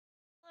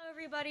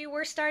Everybody,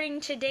 we're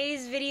starting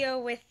today's video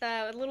with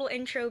a little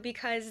intro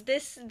because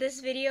this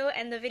video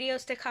and the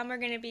videos to come are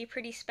going to be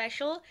pretty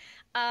special.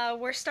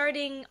 We're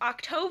starting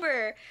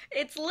October.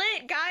 It's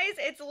lit, guys.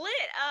 It's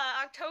lit.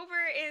 October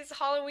is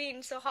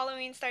Halloween, so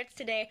Halloween starts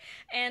today.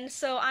 And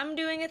so I'm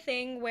doing a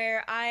thing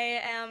where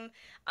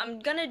I'm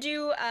gonna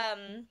do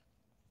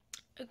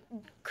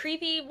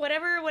creepy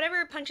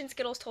whatever Punch and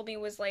Skittles told me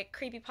was like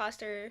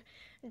creepypasta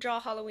draw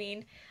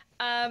Halloween.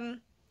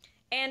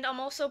 And I'm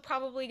also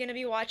probably gonna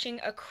be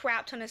watching a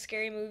crap ton of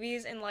scary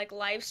movies in like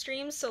live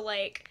streams, so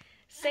like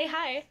say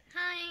hi.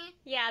 Hi.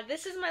 Yeah,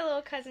 this is my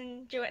little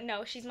cousin Joanne.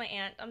 No, she's my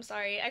aunt. I'm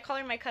sorry. I call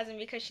her my cousin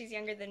because she's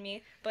younger than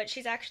me, but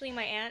she's actually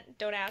my aunt.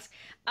 Don't ask.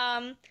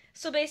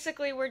 So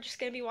basically we're just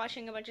gonna be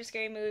watching a bunch of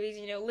scary movies,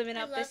 you know, living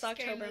up this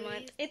October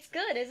month. It's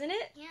good, isn't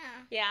it? Yeah.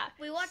 Yeah.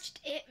 We watched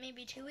it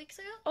maybe 2 weeks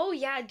ago. Oh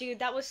yeah, dude,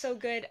 that was so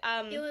good.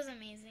 It was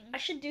amazing. I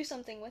should do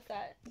something with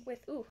that.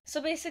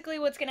 So basically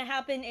what's gonna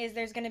happen is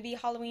there's gonna be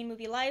Halloween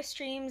movie live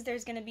streams,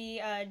 there's gonna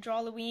be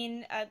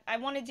Drawloween. I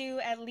wanna do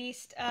at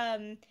least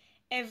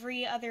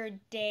every other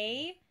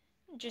day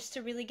just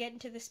to really get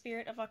into the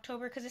spirit of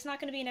October, because it's not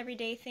going to be an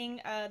everyday thing.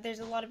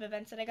 There's a lot of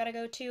events that I gotta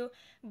go to,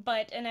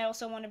 and I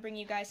also want to bring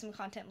you guys some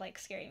content like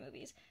scary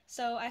movies.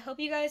 So I hope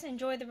you guys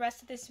enjoy the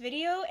rest of this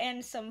video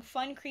and some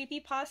fun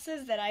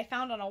creepypastas that I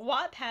found on a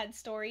Wattpad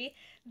story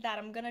that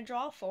I'm gonna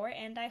draw for,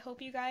 and I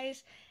hope you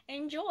guys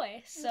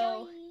enjoy.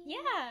 So,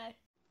 yeah!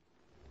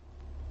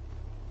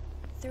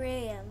 3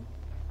 a.m.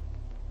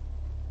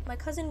 My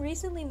cousin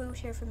recently moved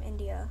here from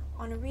India.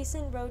 On a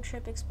recent road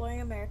trip exploring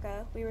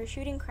America, we were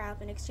shooting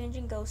crap and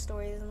exchanging ghost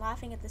stories and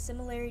laughing at the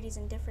similarities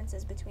and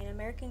differences between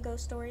American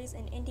ghost stories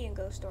and Indian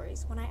ghost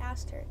stories when I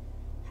asked her,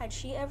 had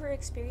she ever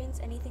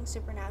experienced anything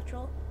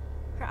supernatural?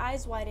 Her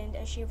eyes widened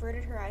as she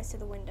averted her eyes to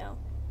the window.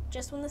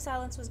 Just when the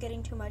silence was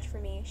getting too much for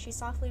me, she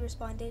softly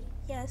responded,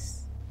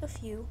 yes, a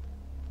few.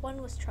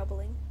 One was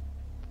troubling.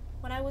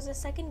 When I was a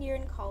second year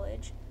in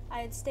college,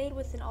 I had stayed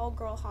with an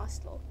all-girl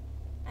hostel.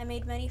 I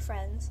made many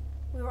friends.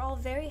 We were all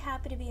very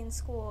happy to be in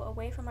school,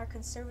 away from our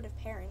conservative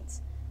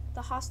parents.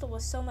 The hostel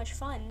was so much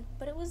fun,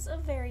 but it was a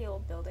very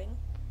old building.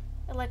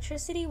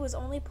 Electricity was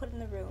only put in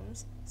the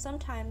rooms.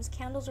 Sometimes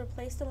candles were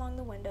placed along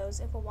the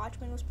windows if a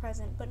watchman was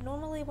present, but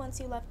normally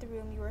once you left the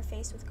room you were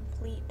faced with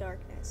complete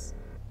darkness.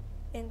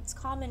 It's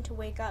common to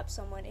wake up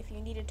someone if you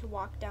needed to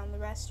walk down the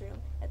restroom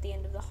at the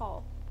end of the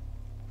hall.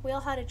 We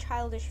all had a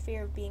childish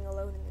fear of being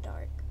alone in the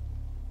dark.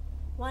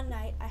 One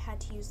night I had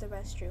to use the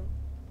restroom.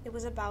 It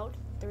was about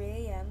 3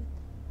 a.m.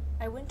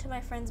 I went to my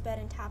friend's bed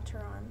and tapped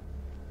her arm.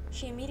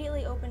 She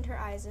immediately opened her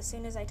eyes as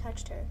soon as I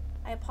touched her.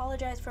 I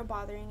apologized for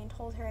bothering and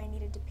told her I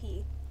needed to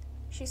pee.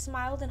 She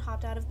smiled and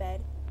hopped out of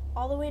bed.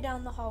 All the way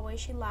down the hallway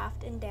she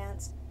laughed and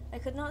danced. I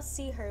could not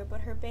see her,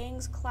 but her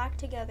bangs clacked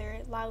together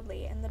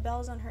loudly and the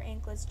bells on her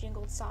anklets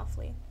jingled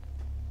softly.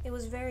 It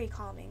was very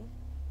calming.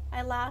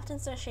 I laughed and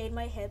sashayed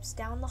my hips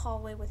down the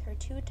hallway with her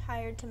too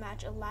tired to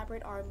match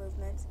elaborate arm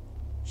movements.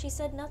 She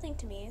said nothing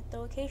to me,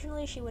 though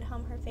occasionally she would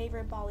hum her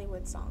favorite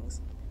Bollywood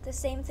songs. The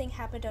same thing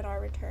happened at our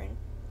return.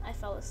 I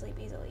fell asleep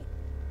easily.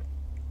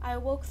 I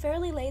awoke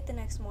fairly late the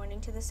next morning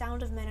to the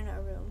sound of men in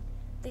our room.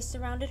 They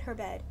surrounded her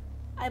bed.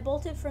 I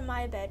bolted from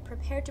my bed,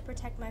 prepared to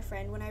protect my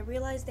friend, when I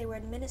realized they were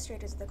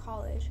administrators of the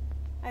college.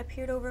 I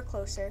peered over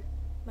closer.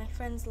 My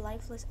friend's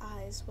lifeless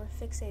eyes were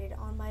fixated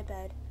on my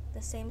bed,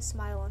 the same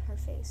smile on her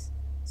face.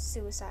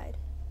 Suicide.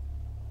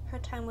 Her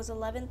time was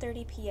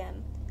 11:30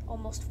 p.m.,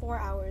 almost 4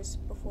 hours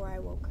before I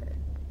woke her.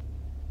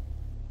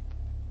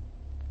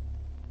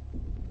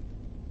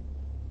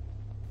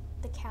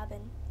 The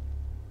cabin.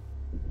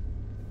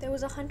 There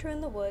was a hunter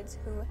in the woods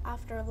who,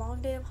 after a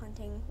long day of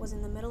hunting, was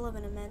in the middle of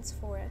an immense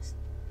forest.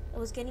 It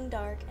was getting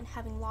dark, and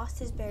having lost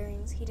his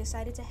bearings, he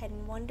decided to head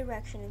in one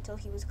direction until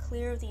he was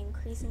clear of the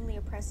increasingly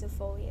oppressive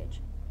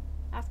foliage.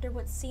 After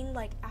what seemed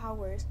like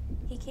hours,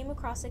 he came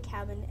across a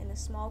cabin in a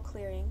small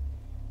clearing.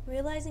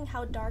 Realizing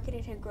how dark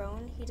it had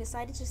grown, he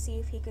decided to see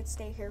if he could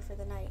stay here for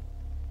the night.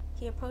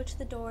 He approached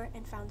the door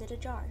and found it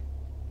ajar.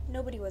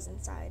 Nobody was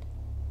inside.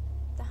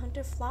 The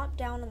hunter flopped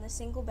down on the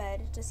single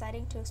bed,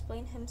 deciding to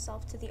explain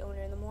himself to the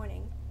owner in the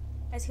morning.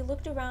 As he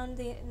looked around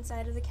the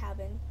inside of the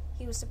cabin,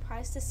 he was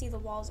surprised to see the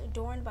walls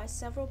adorned by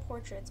several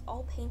portraits,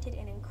 all painted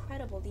in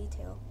incredible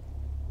detail.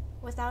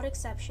 Without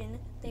exception,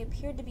 they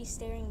appeared to be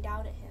staring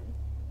down at him,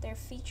 their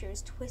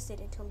features twisted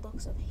into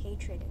looks of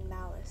hatred and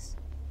malice.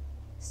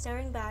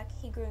 Staring back,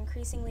 he grew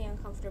increasingly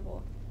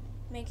uncomfortable.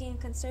 Making a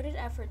concerted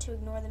effort to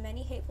ignore the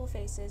many hateful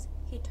faces,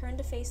 he turned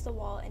to face the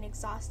wall, and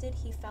exhausted,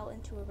 he fell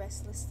into a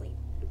restless sleep.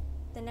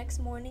 The next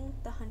morning,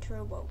 the hunter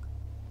awoke.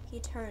 He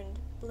turned,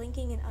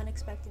 blinking in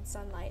unexpected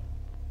sunlight.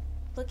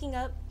 Looking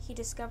up, he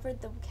discovered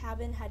the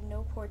cabin had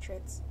no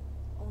portraits,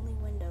 only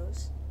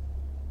windows.